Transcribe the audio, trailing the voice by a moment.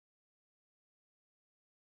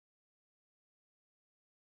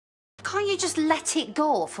Can't you just let it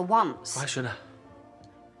go for once? Why should I?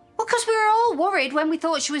 Well, because we were all worried when we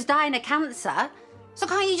thought she was dying of cancer. So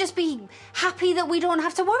can't you just be happy that we don't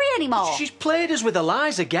have to worry anymore? She's played us with her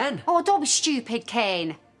lies again. Oh, don't be stupid,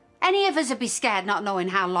 Kane. Any of us would be scared not knowing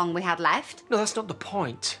how long we had left. No, that's not the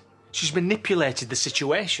point. She's manipulated the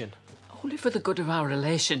situation. Only for the good of our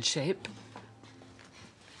relationship.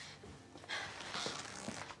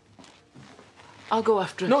 I'll go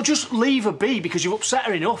after her. No, just leave her be because you've upset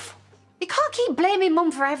her enough. You can't keep blaming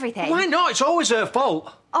Mum for everything. Why not? It's always her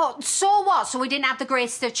fault. Oh, so what? So we didn't have the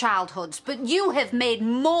greatest of childhoods. But you have made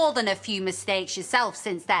more than a few mistakes yourself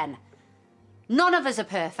since then. None of us are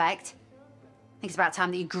perfect. I think it's about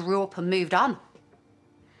time that you grew up and moved on.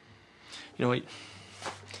 You know what?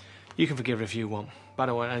 You can forgive her if you want, but I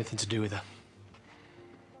don't want anything to do with her.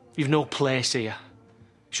 You've no place here.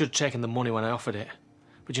 You should have taken the money when I offered it.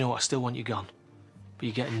 But you know what? I still want you gone. But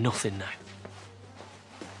you're getting nothing now.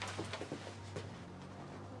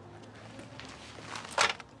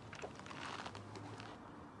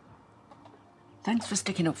 Thanks for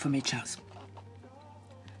sticking up for me, Chas.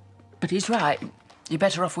 But he's right. You're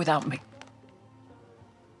better off without me.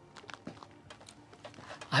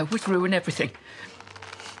 I would ruin everything